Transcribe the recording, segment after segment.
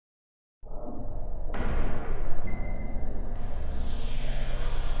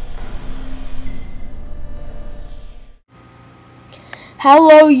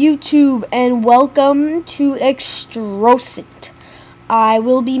Hello YouTube and welcome to Xtrosent. I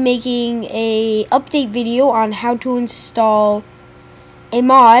will be making a update video on how to install a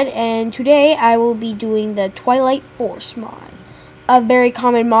mod, and today I will be doing the Twilight Force mod. A very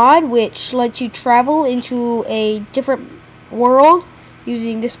common mod which lets you travel into a different world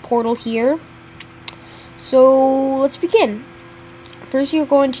using this portal here. So let's begin. First you're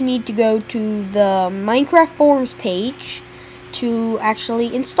going to need to go to the Minecraft forums page to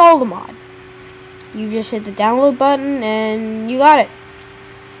actually install the mod. You just hit the download button and you got it.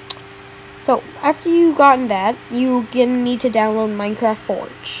 So after you've gotten that, you're gonna need to download Minecraft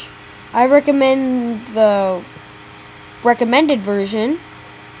Forge. I recommend the recommended version,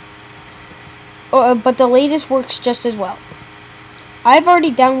 but the latest works just as well. I've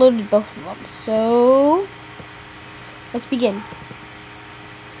already downloaded both of them, so let's begin.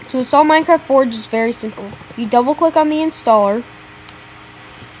 To install Minecraft Forge is very simple. You double click on the installer,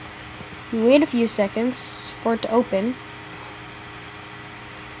 you wait a few seconds for it to open,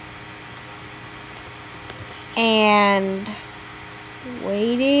 and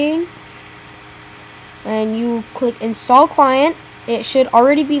waiting, and you click install client. It should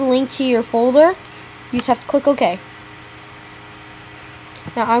already be linked to your folder. You just have to click OK.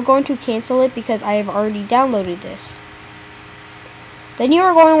 Now I'm going to cancel it because I have already downloaded this. Then you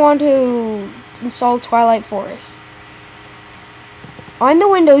are going to want to install Twilight Force. On the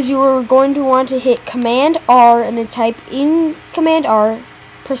Windows, you are going to want to hit Command R and then type in Command R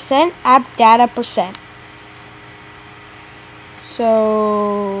 %appdata%.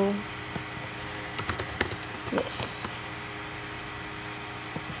 So this.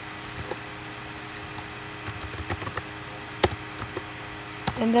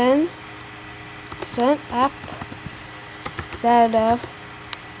 And then %appdata%.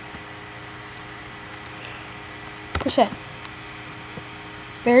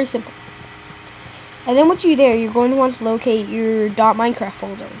 Very simple. And then once you're there, you're going to want to locate your .minecraft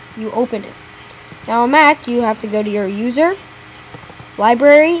folder. You open it. Now on Mac, you have to go to your user,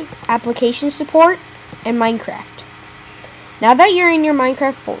 library, application support, and Minecraft. Now that you're in your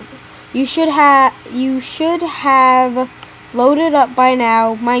Minecraft folder, you should have loaded up by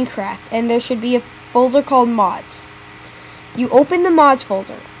now Minecraft, and there should be a folder called mods. You open the mods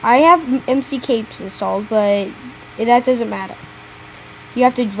folder. I have MC Capes installed, but that doesn't matter. You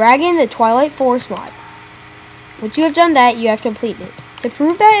have to drag in the Twilight Force mod. Once you have done that, you have completed it. To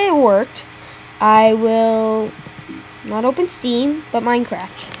prove that it worked, I will not open Steam, but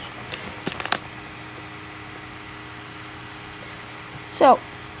Minecraft. So,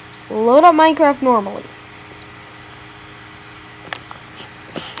 load up Minecraft normally.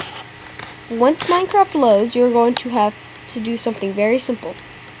 Once Minecraft loads, you're going to have to do something very simple.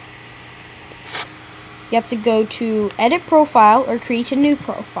 You have to go to Edit Profile or create a new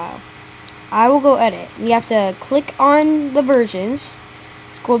profile. I will go Edit. You have to click on the versions,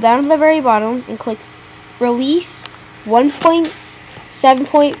 scroll down to the very bottom, and click Release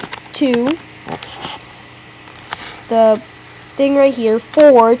 1.7.2. The thing right here,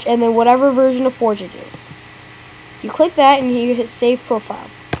 Forge, and then whatever version of Forge it is. You click that and you hit Save Profile.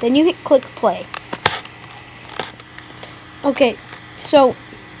 Then you hit click Play. Okay, so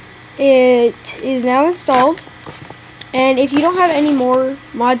it is now installed, and if you don't have any more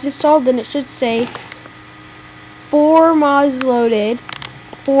mods installed, then it should say 4 mods loaded,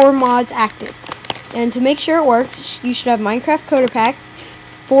 4 mods active. And to make sure it works, you should have Minecraft Coder Pack,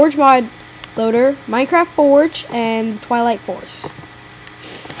 Forge Mod Loader, Minecraft Forge, and Twilight Force.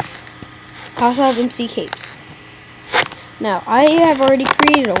 I also have MC Capes. Now, I have already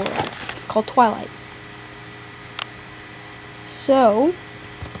created a world. It's called Twilight. So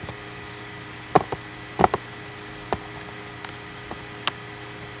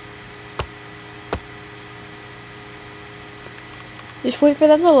just wait for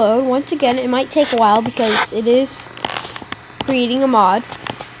that to load. Once again, it might take a while because it is creating a mod.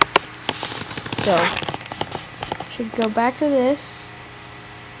 So, should go back to this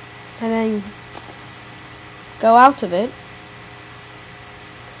and then go out of it.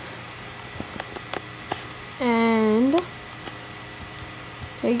 And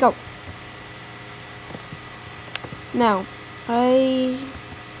there you go. Now, okay,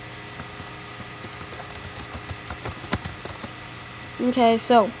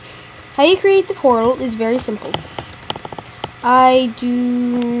 so how you create the portal is very simple. I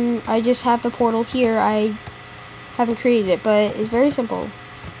just have the portal here. I haven't created it, but it's very simple.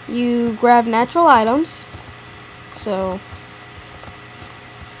 You grab natural items, so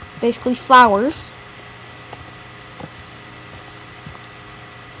basically flowers.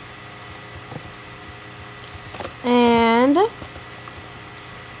 And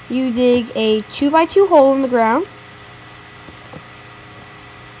you dig a 2x2 hole in the ground.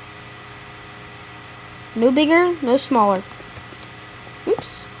 No bigger, no smaller.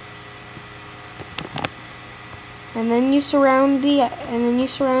 Oops. And then you surround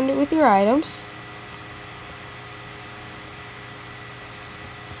it with your items.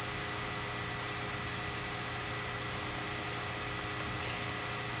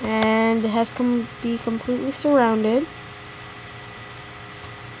 And it has to be completely surrounded.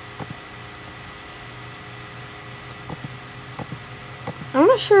 I'm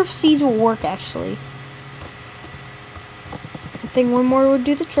not sure if seeds will work actually. I think one more would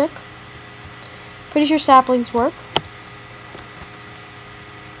do the trick. Pretty sure saplings work.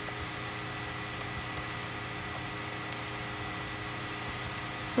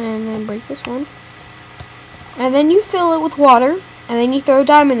 And then break this one. And then you fill it with water, and then you throw a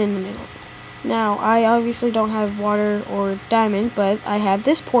diamond in the middle. Now, I obviously don't have water or diamond, but I have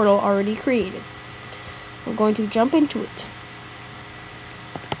this portal already created. I'm going to jump into it.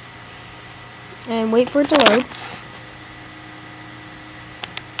 And wait for it to load.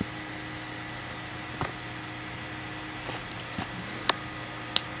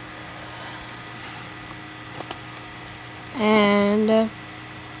 And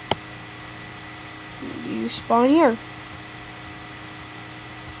you spawn here.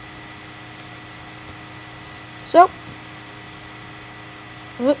 So,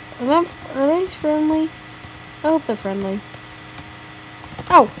 are they friendly? I hope they're friendly.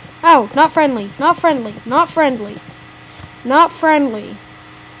 Oh, not friendly, not friendly, not friendly, not friendly.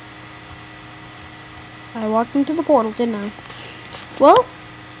 I walked into the portal, didn't I? Well,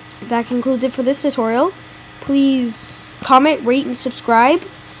 that concludes it for this tutorial. Please comment, rate, and subscribe.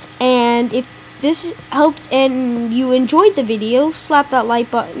 And if this helped and you enjoyed the video, slap that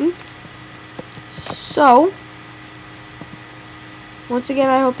like button. So, once again,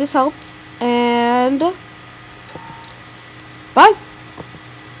 I hope this helped. And bye.